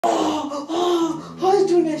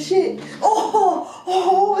doing that shit.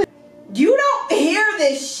 Oh. You don't hear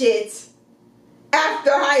this shit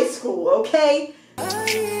after high school, okay?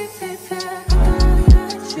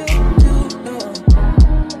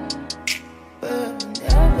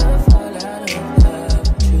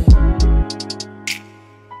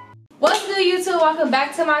 What's good, YouTube? Welcome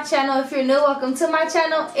back to my channel. If you're new, welcome to my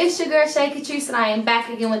channel. It's your girl Shay and I am back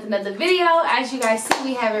again with another video. As you guys see,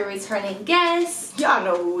 we have a returning guest. Y'all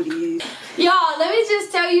know who it is. Y'all, let me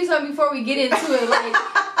just tell you something before we get into it. Like,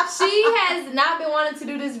 she has not been wanting to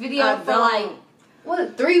do this video for like,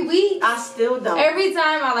 what, 3 weeks? I still don't. Every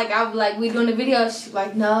time I'm like, we doing the video, she's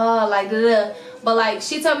like, no, like, da. But like,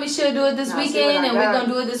 she told me she'll do it this weekend, and we're gonna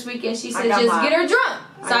do it this weekend. She said, just get her drunk.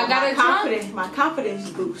 So I got her drunk. My confidence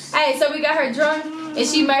boost. Hey, so we got her drunk, and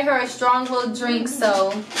she made her a strong little drink.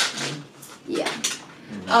 So yeah.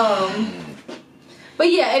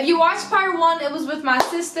 But yeah, if you watched part 1, it was with my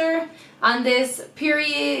sister on this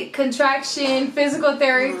period contraction physical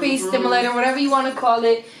therapy stimulator, whatever you want to call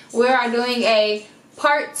it. We are doing a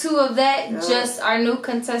part 2 of that. Yep. Just our new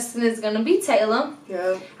contestant is gonna be Taylor.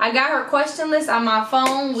 Yep. I got her question list on my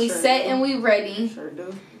phone. We set and we ready. Sure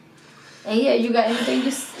do. And yeah, you got anything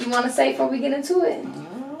you want to say before we get into it?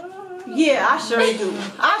 Yeah, I sure do.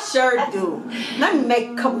 I sure do. Let me make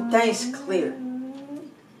a couple things clear.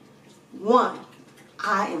 1,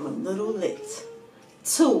 I am a little lit.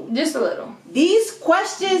 2, just a little. These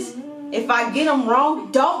questions, if I get them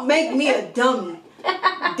wrong, don't make me a dummy.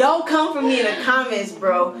 Don't come for me in the comments,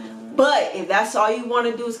 bro. But if that's all you want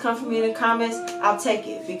to do is come for me in the comments, I'll take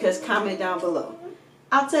it. Because comment down below.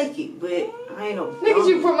 I'll take it, but I ain't no dummy. Look at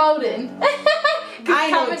you promoting.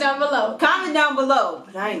 Comment down below. Comment down below,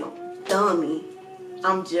 but I ain't no dummy.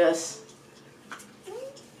 I'm just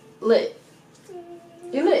lit.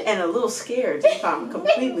 You lit. And a little scared, if I'm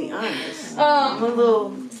completely honest. I'm a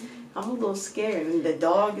little scared, and the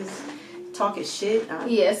dog is talking shit.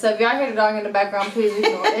 Yeah, so if y'all hear the dog in the background, please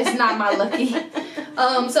ignore it. It's not my lucky.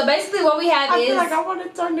 So basically what we have I feel like I want to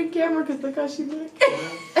turn the camera because look how she look.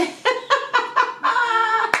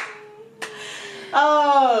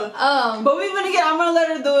 But I'm gonna let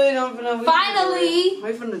her do it. Finally,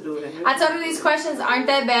 we're gonna do it. I told her these questions aren't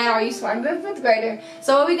that bad. Are you smarter than a 5th grader?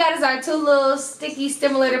 So what we got is our 2 little sticky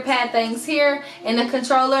stimulator pad things here and the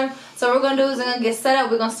controller. So what we're gonna do is we're gonna get set up.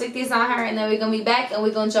 We're gonna stick these on her, and then we're gonna be back and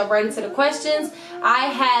we're gonna jump right into the questions. I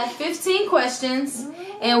have 15 questions,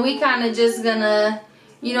 and we kind of just gonna,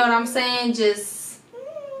 you know what I'm saying, just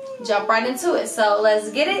jump right into it. So let's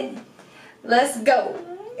get it. Let's go.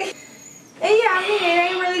 And yeah, I mean, it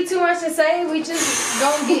ain't really too much to say. We just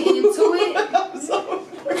gonna get into it. I'm so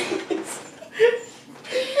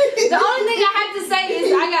The only thing I have to say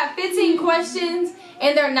is I got 15 questions,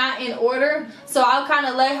 and they're not in order. So I'll kind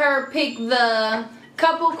of let her pick the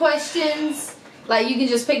couple questions. Like, you can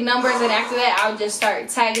just pick numbers, and after that, I'll just start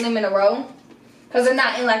tagging them in a row. Because they're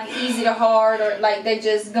not in, like, easy to hard, or, like, they're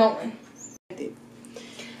just going. Okay,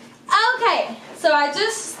 so I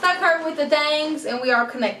just stuck her with the things, and we are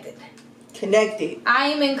connected. I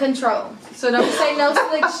am in control, so don't say no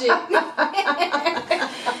slick shit.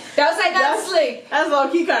 Don't say nothing slick. That's low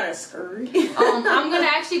key kind of scary. I'm gonna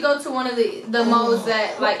actually go to one of the modes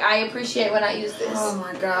that like I appreciate when I use this. Oh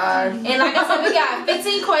my god! And like I said, we got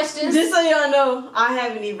 15 questions. Just so y'all know, I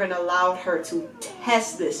haven't even allowed her to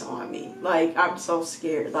test this on me. Like, I'm so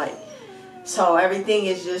scared. Like, so everything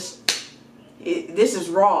is just this is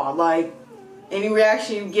raw. Like, any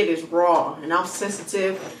reaction you get is raw, and I'm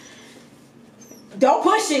sensitive. Don't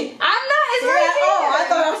push it. I'm not. It's right there. Oh, I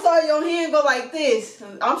thought I saw your hand go like this.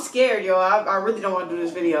 I'm scared, yo. I really don't want to do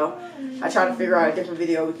this video. I tried to figure out a different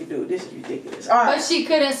video we could do. This is ridiculous. All right. But she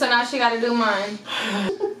couldn't, so now she got to do mine.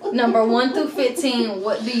 Number 1 through 15.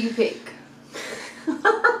 What do you pick? Dude, scared.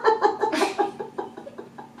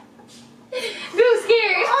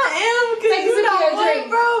 I am, because you know what,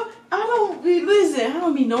 bro? I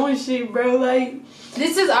don't be knowing shit, bro. Like,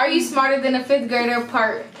 this is Are You Smarter Than a 5th Grader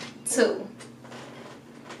Part 2.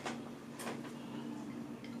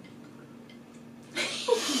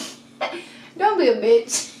 Don't be a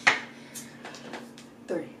bitch.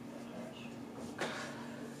 3.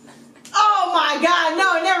 Oh my god,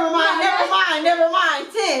 no, never mind.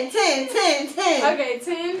 10. Okay,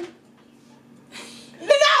 10. No.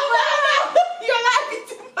 You're laughing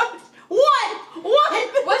too much. 1.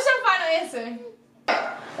 What's your final answer?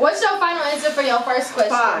 What's your final answer for your first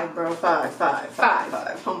question? 5, bro. 5. 5.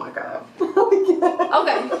 Oh my god.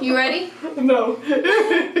 Okay, you ready? No.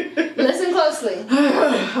 Listen closely.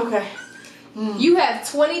 Okay. You have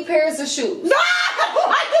 20 pairs of shoes. No!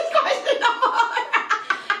 Why this question no more?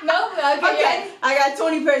 No, okay. I got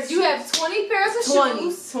 20 pairs of shoes. You have 20 20 pairs of 20,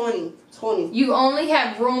 shoes. 20. You only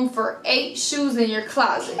have room for 8 shoes in your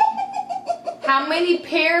closet. How many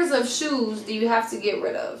pairs of shoes do you have to get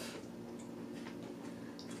rid of?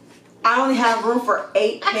 I only have room for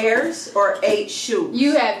 8 pairs or 8 shoes.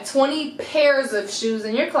 You have 20 pairs of shoes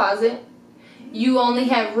in your closet. You only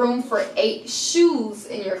have room for 8 shoes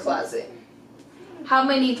in your closet. How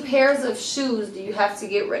many pairs of shoes do you have to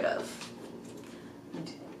get rid of?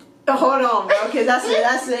 Hold on, bro, because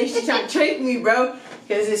she's trying to trick me, bro.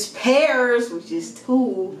 Because it's pairs, which is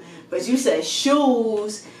 2, but you said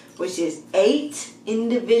shoes, which is 8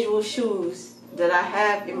 individual shoes that I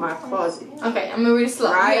have in my closet. Okay, I'm gonna read it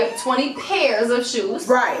slow. Right. You have 20 pairs of shoes.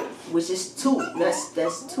 Right, which is 2. That's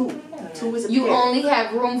 2. 2 is a You pair. only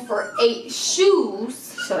have room for 8 shoes.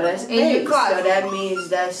 So that's in 8. your closet. So that means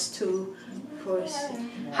that's 2, 4, 6.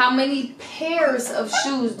 How many pairs of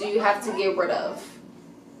shoes do you have to get rid of?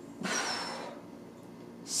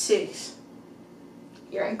 6.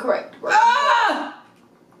 You're incorrect. Ah!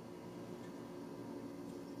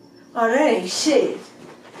 Oh, that ain't shit.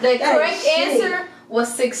 The That correct is shit. answer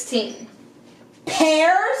was 16.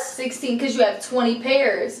 Pairs? 16 because you have 20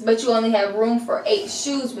 pairs, but you only have room for 8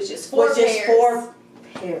 shoes, which is 4 Which pairs. is 4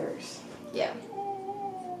 pairs. Yeah.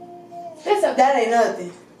 That's okay. That ain't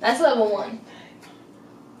nothing. That's level 1.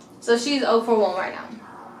 So she's 0 for 1 right now.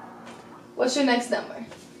 What's your next number?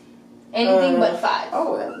 Anything but 5.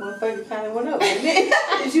 Oh, that motherfucker kind of went up.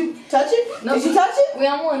 Did you touch it? Nope. Did you touch it? We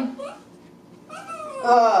on 1.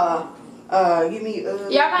 Give me. Y'all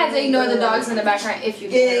might have to ignore the dogs in the background if you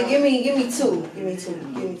can. Yeah, give me 2. Give me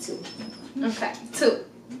 2. Okay, 2.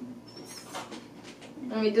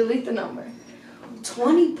 Let me delete the number.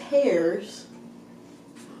 20 pairs.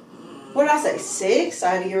 What did I say? 6? I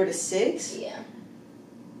had to get rid of 6? Yeah.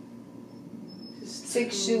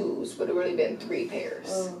 6 shoes would have really been 3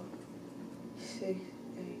 pairs. 6, 8,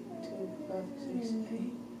 2, 5, 6,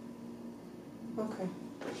 8. Okay.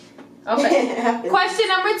 Okay. Question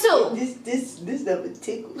number 2. This number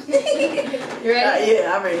tickles. You ready?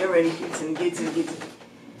 Yeah, I'm ready. I'm ready. Get to it.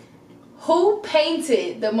 Who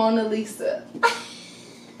painted the Mona Lisa?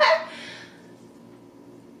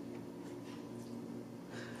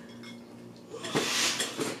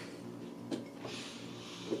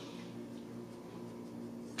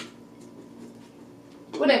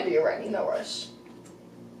 Whenever you're ready, no rush.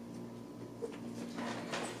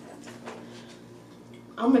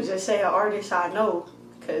 I'm gonna just say an artist I know,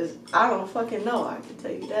 cause I don't fucking know. I can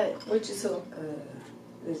tell you that. Which is who?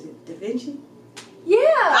 Is it Da Vinci?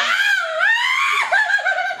 Yeah.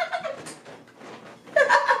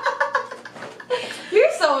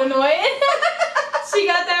 You're so annoying. She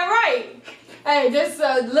got that right. Hey, just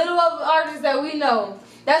a little of artists that we know.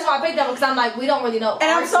 That's why I picked that one, because I'm like, we don't really know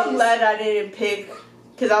And artists. I'm so glad I didn't pick,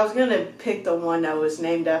 because I was going to pick the one that was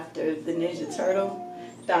named after the Ninja Turtle,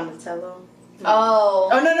 Donatello. Oh.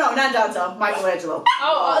 Oh, no, not Donatello, Michelangelo.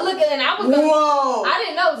 Oh, look, and I was gonna, Whoa. I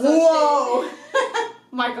didn't know some shit.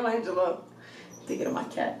 Michelangelo. Thinking of my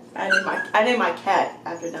cat. I named my cat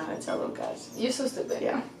after Donatello, guys. You're so stupid.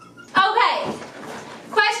 Yeah. Okay.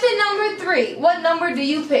 Question number 3. What number do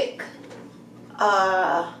you pick?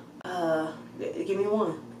 Give me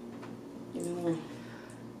one.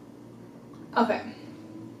 Okay.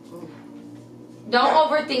 Don't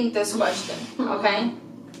overthink this question, okay?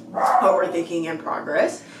 Overthinking in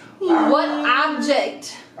progress. What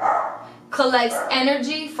object collects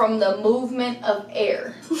energy from the movement of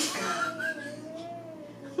air?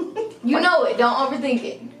 You know it. Don't overthink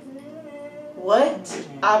it. What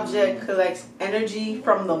object collects energy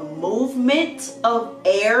from the movement of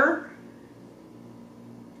air?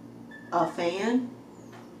 A fan?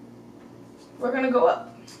 We're gonna go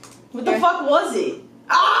up. What the fuck was it?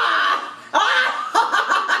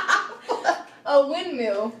 A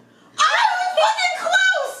windmill. I was fucking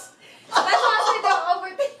close! That's why I said don't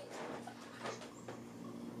overthink.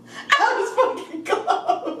 I was fucking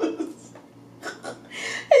close.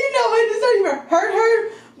 And you know what? It's not even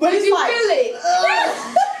hurt, but it's you like, feel it?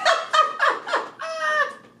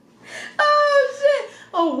 Oh shit!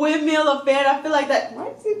 A windmill, a fan. I feel like that.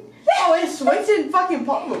 Oh, it swings in fucking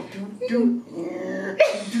pop.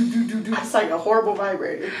 It's like a horrible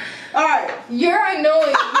vibrator. All right. You're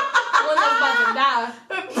annoying. One that's about to die.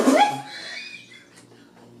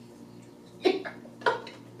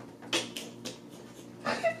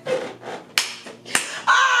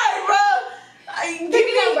 Alright, bro.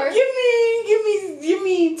 Give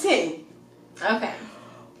me 10. Okay.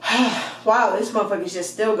 Wow, this motherfucker's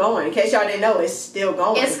just still going. In case y'all didn't know, it's still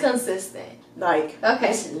going. It's consistent. Like, Okay.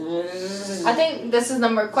 I think this is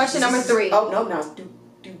question number 3. Oh, no.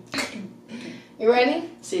 You ready?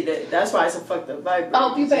 See, that's why it's a fucked up vibrator. I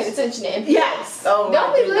hope you paid attention to NPS. Yes. Oh,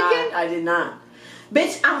 Don't be looking. I did not.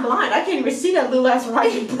 Bitch, I'm blind. I can't even see that little ass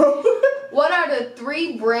writing, bro. What are the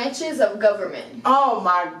 3 branches of government? Oh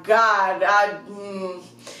my God.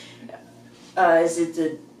 Is it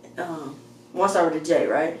the one start with a J,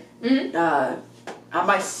 right? Mm-hmm. I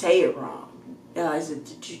might say it wrong. Is it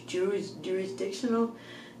the jurisdictional?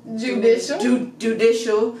 Judicial.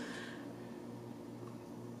 Judicial.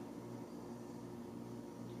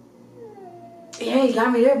 Yeah, you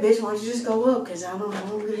got me there, bitch. Why don't you just go up? Because I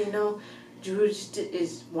don't really know.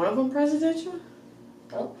 Is one of them presidential?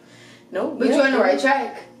 Nope. No. But you're on the right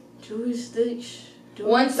track. Jurisdiction.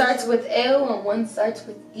 One starts with L and one starts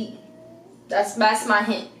with E. That's my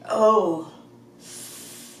hint. Oh.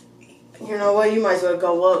 You know what? You might as well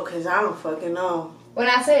go up because I don't fucking know. When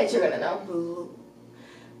I say it, you're going to know.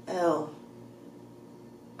 L.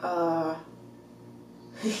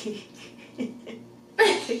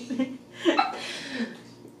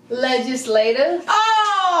 Legislative.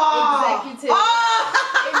 Oh! Executive.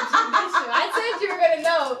 Oh! And judicial. I said you were going to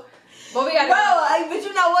know. But we got to but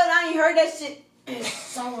you know what? I ain't heard that shit in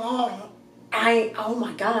so long. Oh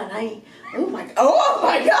my God. I ain't hear.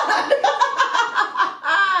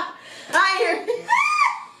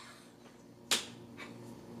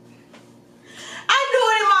 I knew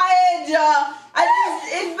it in my head, y'all.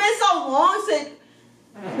 It's been so long since.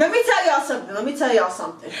 Let me tell y'all something. Let me tell you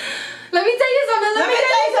something. When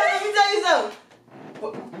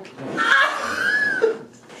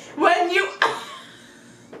you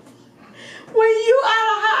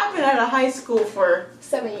I've been out of high school for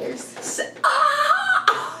 7 years. 7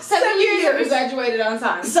 years. We graduated on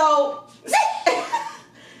time. So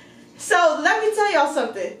let me tell y'all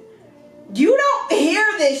something. You don't hear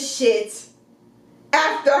this shit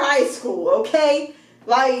after high school, okay?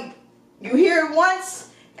 Like, you hear it once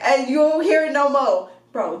and you won't hear it no more.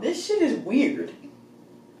 Bro, this shit is weird.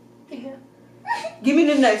 Yeah. Give me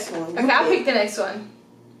the next one. Okay, I'll pick the next one.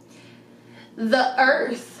 The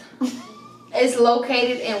Earth is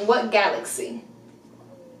located in what galaxy?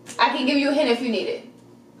 I can give you a hint if you need it.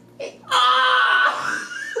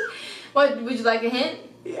 What, would you like a hint?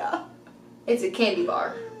 Yeah. It's a candy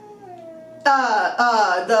bar.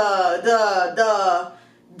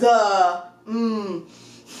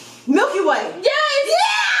 Milky Way. Yes! Yeah!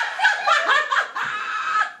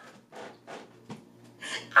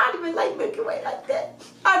 I don't even like Milky Way like that.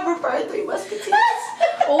 I prefer Three Musketeers.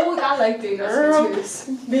 Oh, I like Three Musketeers.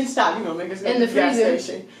 Then stop, you gonna make us go In the to gas freezer.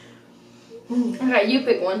 station. Okay, you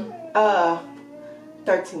pick one.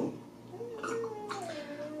 13.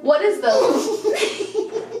 What is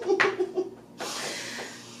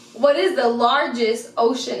the largest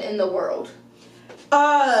ocean in the world?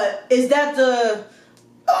 Is that the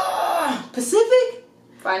Pacific?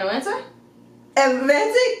 Final answer?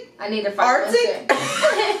 Atlantic? I need a final Arctic?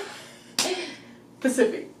 answer.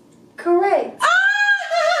 Pacific. Correct.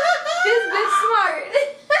 This bitch smart.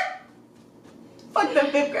 Fuck them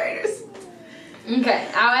 5th graders. Okay,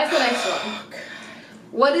 I'll ask the next one. Oh, God.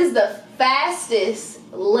 What is the fastest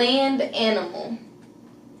land animal?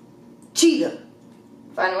 Cheetah.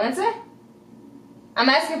 Final answer? I'm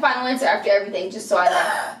asking final answer after everything, just so I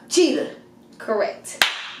know. Cheetah. Correct.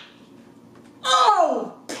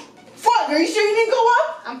 Oh! Fuck, are you sure you didn't go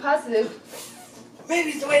up? I'm positive.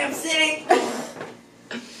 Maybe it's the way I'm sitting.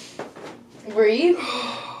 Breathe.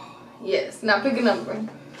 Yes. Now pick a number.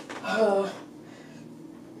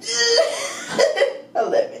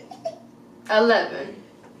 11. 11.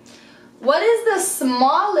 What is the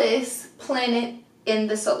smallest planet in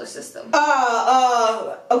the solar system?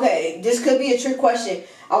 Okay, this could be a trick question.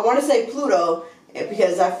 I want to say Pluto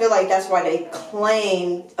because I feel like that's why they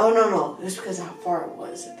claimed. Oh no, it's because of how far it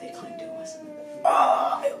was that they claimed it wasn't.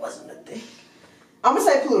 Oh, it wasn't a thing. I'm gonna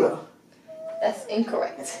say Pluto. That's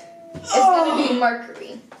incorrect. It's gonna be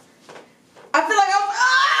Mercury. I feel like I'm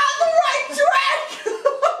on the right track.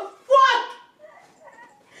 Fuck.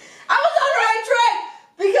 I was on the right track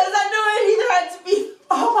because I knew it either had to be,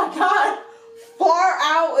 oh my God, far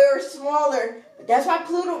out or smaller. But that's why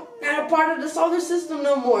Pluto not a part of the solar system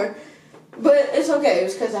no more. But it's okay. It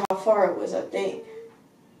was because of how far it was, I think.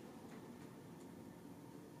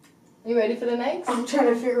 You ready for the next? I'm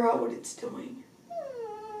trying to figure out what it's doing.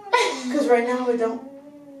 Because right now it don't.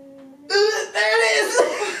 There it is.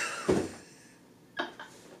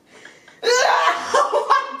 Oh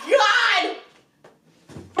my God.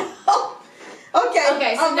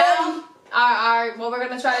 Okay, so now what we're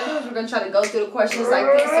gonna try to do is we're gonna try to go through the questions like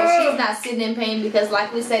this, so she's not sitting in pain because,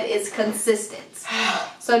 like we said, it's consistent.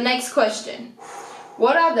 So next question: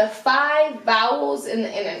 what are the 5 vowels in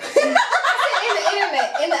the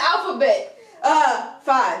alphabet?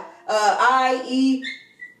 5.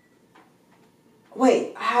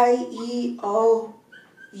 I-E-O-U,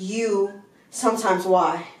 sometimes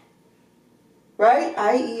Y. Right?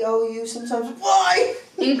 I-E-O-U, sometimes Y.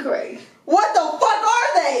 Incorrect. What the fuck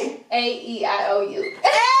are they? A-E-I-O-U.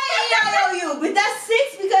 A-E-I-O-U. But that's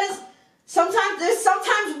 6 because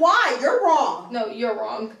sometimes Y. You're wrong. No, you're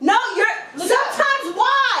wrong. No, sometimes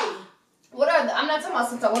Y. What are I'm not talking about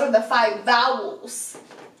sometimes. What are the 5 vowels?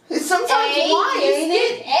 It's sometimes Y, isn't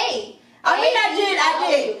it? A. I mean,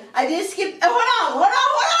 I did skip. Hold on.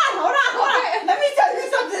 Okay. Let me tell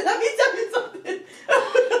you something.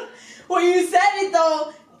 When you said it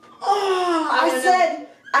though, I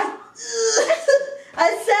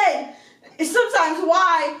said it's sometimes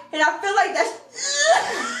Y, and I feel like that's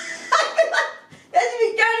that's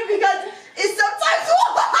because it's sometimes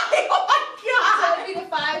Y. Oh my god! So it'd be the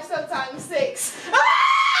 5, sometimes 6.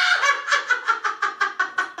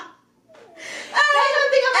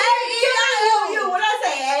 A-E-I-O-U. What did I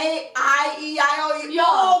say? A-I-E-I-O-U. Yo.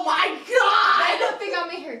 Oh my god! I don't think I'm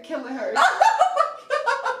in here killing her. Oh my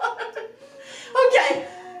god! Okay.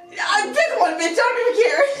 Pick one, bitch. I don't even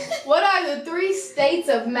care. What are the 3 states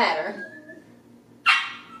of matter?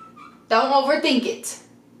 Don't overthink it.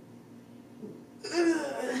 I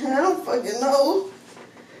don't fucking know.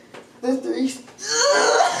 The 3.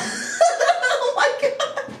 Oh my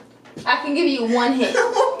god! I can give you one hint.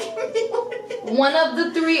 One of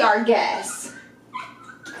the 3 are gas.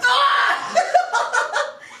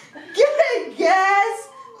 Gas.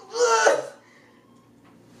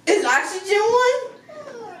 Is oxygen one?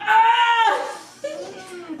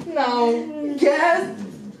 No. Gas.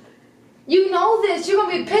 You know this. You're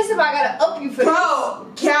gonna be pissed if I gotta up you for Bro,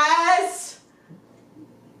 gas.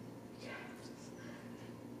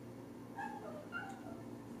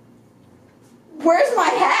 Where's my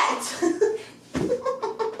hat?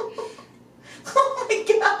 Oh my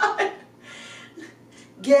god.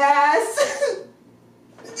 Gas.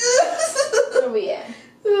 Where we at?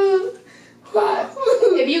 5.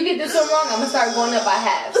 If you get this one wrong, I'm gonna start going up by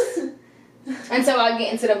halves. Until I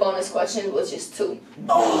get into the bonus question, which is 2.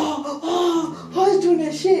 I was doing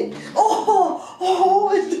that shit. I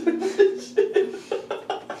was doing that shit.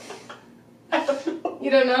 I don't know. You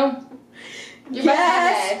don't know? You're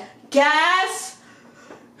Gas. Gas.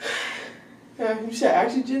 You said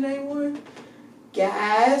oxygen ain't one?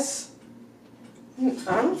 Gas. I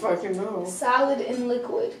don't fucking know. Solid and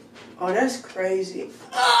liquid. Oh, that's crazy.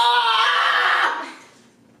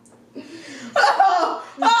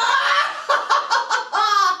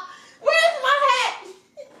 Where's my hat?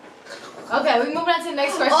 Okay, we're moving on to the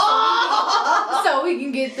next question. So we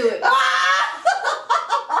can get through it.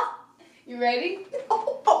 You ready?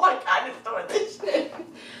 Oh my god, it's doing this shit.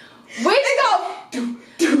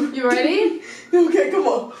 Which You ready? Okay, come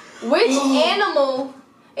on. Which animal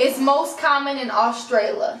is most common in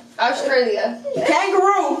Australia?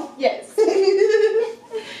 Kangaroo. Yes.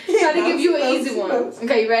 Try to give you an easy one.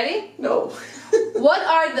 Okay, you ready? No. What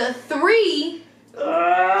are the 3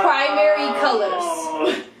 primary colors?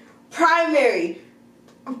 Primary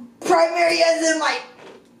as in like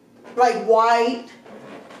white.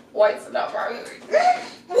 White's not primary.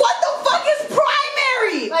 What the fuck is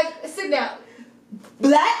primary? Like, sit down.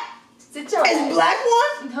 Black? Sit your Is ass. black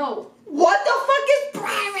one? No. What the fuck is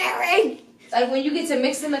primary? Like when you get to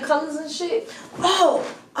mixing the colors and shit.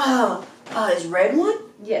 Is red one?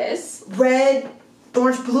 Yes. Red,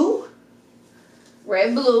 orange, blue?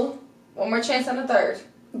 Red, blue. One more chance on the 3rd.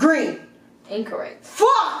 Green. Incorrect.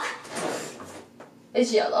 Fuck!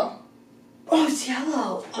 It's yellow. Oh, it's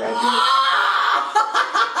yellow. Red, blue.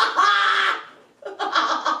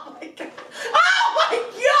 Oh my god. Oh my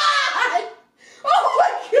god! Oh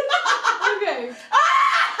my god! Okay.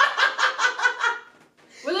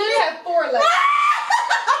 We literally have 4 left.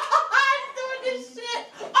 I'm doing this shit.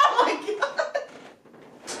 Oh my god.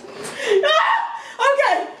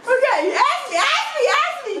 Okay. Ask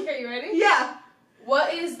me. Okay, you ready? Yeah. What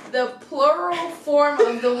is the plural form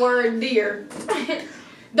of the word deer?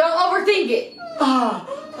 Don't overthink it.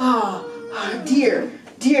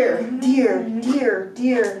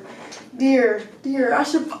 Deer. I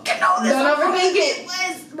should fucking know this. Don't overthink it.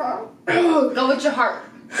 Go with your heart.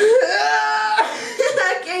 I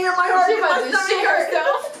can't hear my heart. She about to shit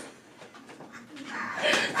herself.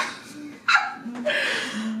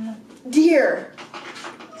 Deer.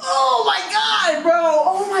 Oh my god, bro.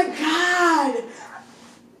 Oh my god.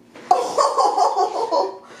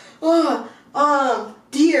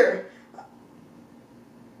 Deer.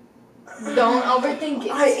 Don't overthink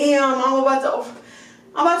it. I am. I'm about to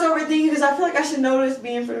overthink it because I feel like I should know this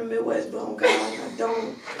being from the Midwest, but oh god, I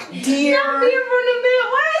don't. Deer. Not being from the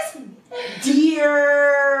Midwest.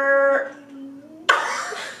 Dear.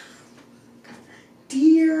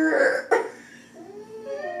 Dear.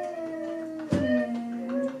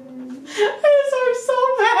 This hurts so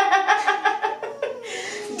bad.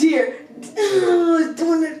 Dear.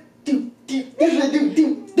 Doing it.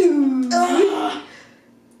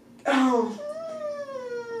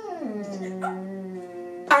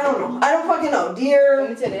 I don't know. I don't fucking know. Dear. Let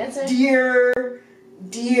me tell the answer.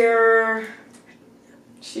 Dear.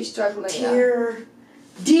 She's struggling. Dears.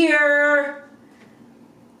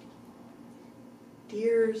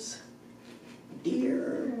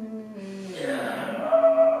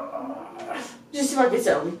 Just see if I can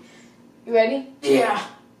tell me. You ready? Yeah.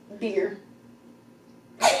 Dear.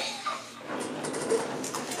 Don't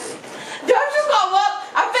you go up?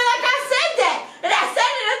 I feel like I said that, and I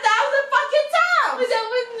said it 1,000 fucking times. But that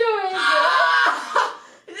wasn't your answer.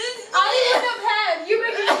 I end up half. You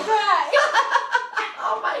making me cry.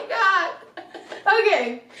 Oh my god.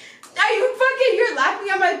 Okay. Are you fucking? You're laughing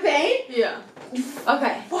at my pain? Yeah.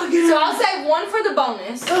 Okay. Fucking So I'll say one for the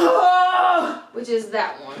bonus, which is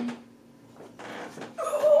that one.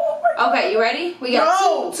 Okay, you ready? We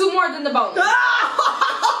got two more than the bonus.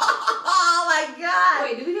 Oh my god.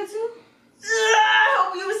 Wait, did we get two? I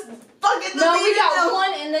hope you was fucking deleting No, we got them.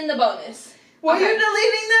 one and then the bonus. Were Okay. you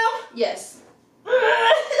deleting them? Yes.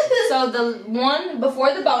 So the one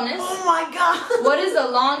before the bonus. Oh my god. What is the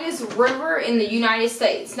longest river in the United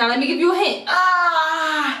States? Now let me give you a hint.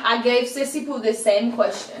 I gave Sissy Pooh this same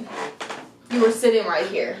question. You were sitting right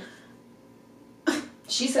here.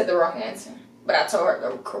 She said the wrong answer, but I told her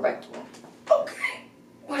the correct one. Okay.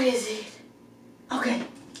 What is it? Okay.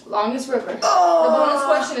 Longest river. The bonus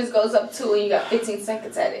question goes up 2 and you got 15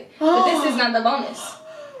 seconds at it. But this is not the bonus.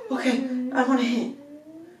 Okay. I want a hint.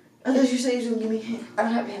 I thought you said you was gonna give me a hint. I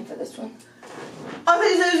don't have a hint for this one. I thought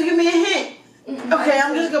you said you was gonna give me a hint. Okay,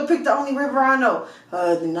 I'm just gonna pick the only river I know.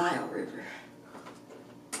 The Nile River.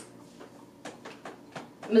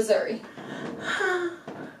 Missouri.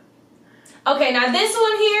 Okay, now this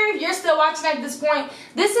one here, if you're still watching at this point,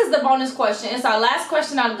 this is the bonus question. It's our last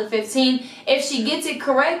question out of the 15. If she gets it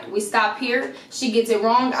correct, we stop here. She gets it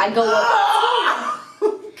wrong, I go up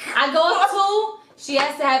 2. I go up 2. She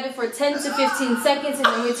has to have it for 10 to 15 seconds and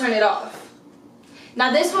then we turn it off.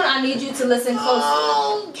 Now this one, I need you to listen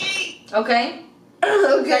closely. Okay?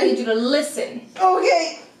 Okay. I need you to listen.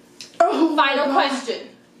 Okay. Oh, Final question.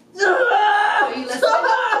 Are you listening?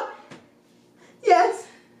 Yes.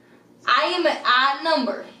 I am an odd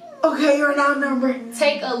number. Okay, you're an odd number.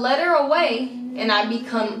 Take a letter away and I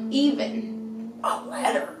become even. A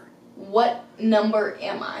letter. What number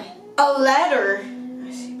am I? A letter.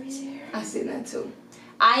 I see that too.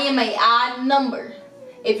 I am an odd number.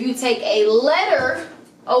 If you take a letter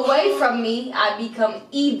away from me, I become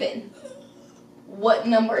even. What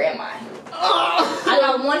number am I? I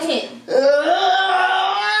got one hint.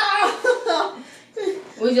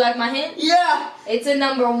 Would you like my hint? Yeah. It's a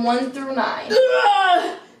number 1 through 9.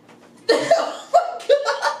 Oh my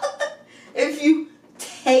god. If you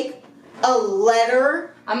take a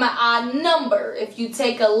letter. I'm an odd number. If you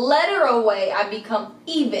take a letter away, I become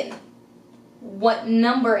even. What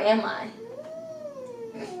number am I?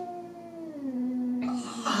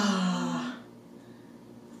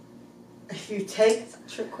 If you take. It's a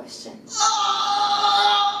trick question.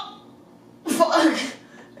 Fuck.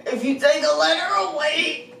 If you take a letter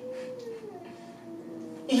away,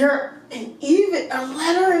 you're an even. A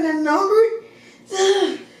letter and a number?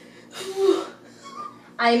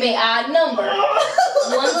 I'm an odd number.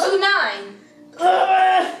 1 through 9.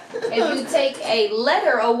 If you take a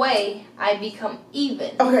letter away, I become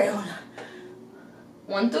even. Okay, hold on.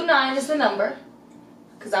 1 through 9 is the number,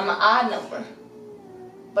 because I'm an odd number.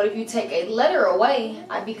 But if you take a letter away,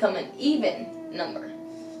 I become an even number.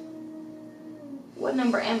 What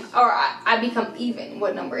number am I? Or I become even.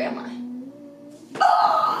 What number am I?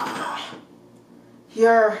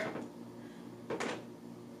 You're.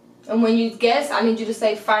 And when you guess, I need you to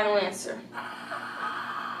say final answer.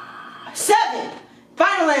 7.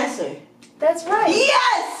 Final answer. That's right.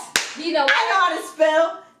 Yes! You know what? I know how to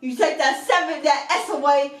spell. You take that 7, that S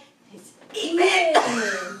away. It's even.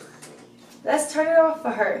 Let's turn it off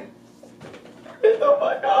for her. Oh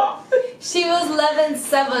my god. She was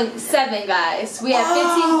 11-7, guys. We had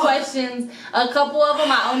 15 questions. A couple of them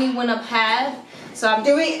I only went up half. So I'm.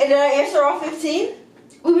 Did I answer all 15?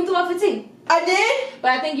 We went through all 15. I did? But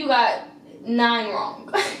I think you got 9 wrong.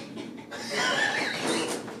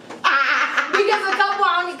 Because a couple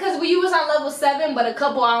because you was on level 7, but a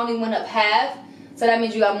couple I only went up half. So that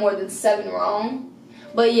means you got more than 7 wrong.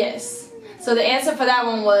 But yes. So the answer for that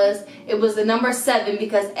one was, it was the number 7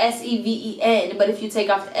 because S-E-V-E-N. But if you take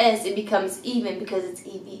off the S, it becomes even because it's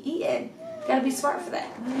E-V-E-N. Gotta be smart for that.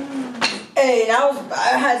 Hey,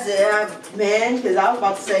 I had to, man, because I was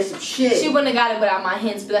about to say some shit. She wouldn't have got it without my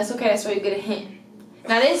hints, but that's okay. That's why you get a hint.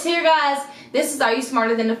 Now this here, guys, this is Are You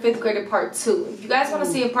Smarter Than the 5th Grader Part 2. If you guys want to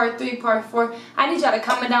see a Part 3, Part 4, I need y'all to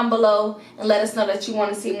comment down below and let us know that you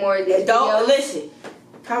want to see more of these videos. Listen,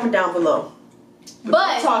 comment down below.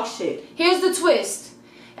 But talk shit. Here's the twist.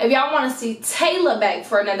 If y'all want to see Taylor back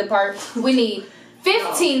for another part, we need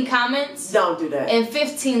 15 comments. Don't do that. And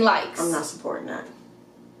 15 likes. I'm not supporting that.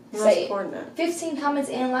 I'm Say not supporting that. 15 comments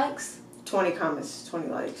and likes. 20 comments, 20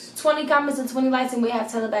 likes. 20 comments and 20 likes, and we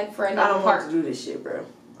have Taylor back for another part. I don't want to do this shit, bro.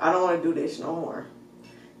 I don't want to do this no more.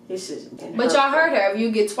 This is. But y'all heard her. If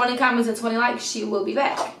you get 20 comments and 20 likes, she will be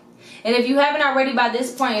back. And if you haven't already by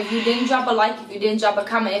this point, if you didn't drop a like, if you didn't drop a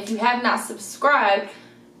comment, if you have not subscribed,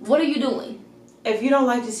 what are you doing? If you don't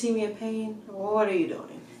like to see me in pain, what are you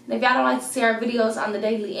doing? And if y'all don't like to see our videos on the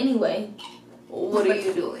daily anyway, what are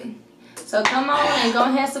you doing? So come on and go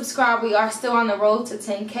ahead and subscribe. We are still on the road to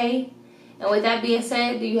 10K. And with that being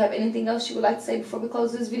said, do you have anything else you would like to say before we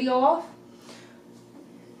close this video off?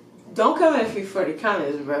 Don't come at me for the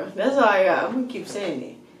comments, bro. That's all I got. I'm going to keep saying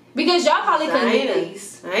it. Because y'all probably couldn't do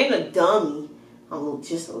these. I ain't a dummy. I'm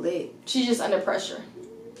just a lit. She's just under pressure.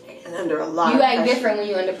 And under a lot of pressure. You act different when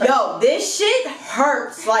you under pressure. Yo, this shit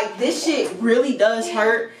hurts. Like, this shit really does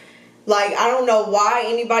hurt. Like, I don't know why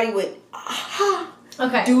anybody would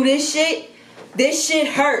do this shit. This shit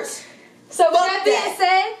hurts. So with that being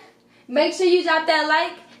said, make sure you drop that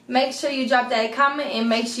like. Make sure you drop that comment and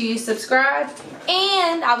make sure you subscribe.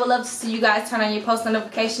 And I would love to see you guys turn on your post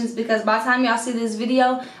notifications because by the time y'all see this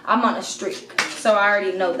video, I'm on a streak. So I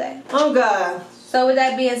already know that. Oh, God. So with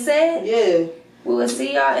that being said, yeah, we will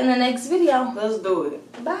see y'all in the next video. Let's do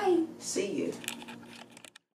it. Bye. See you.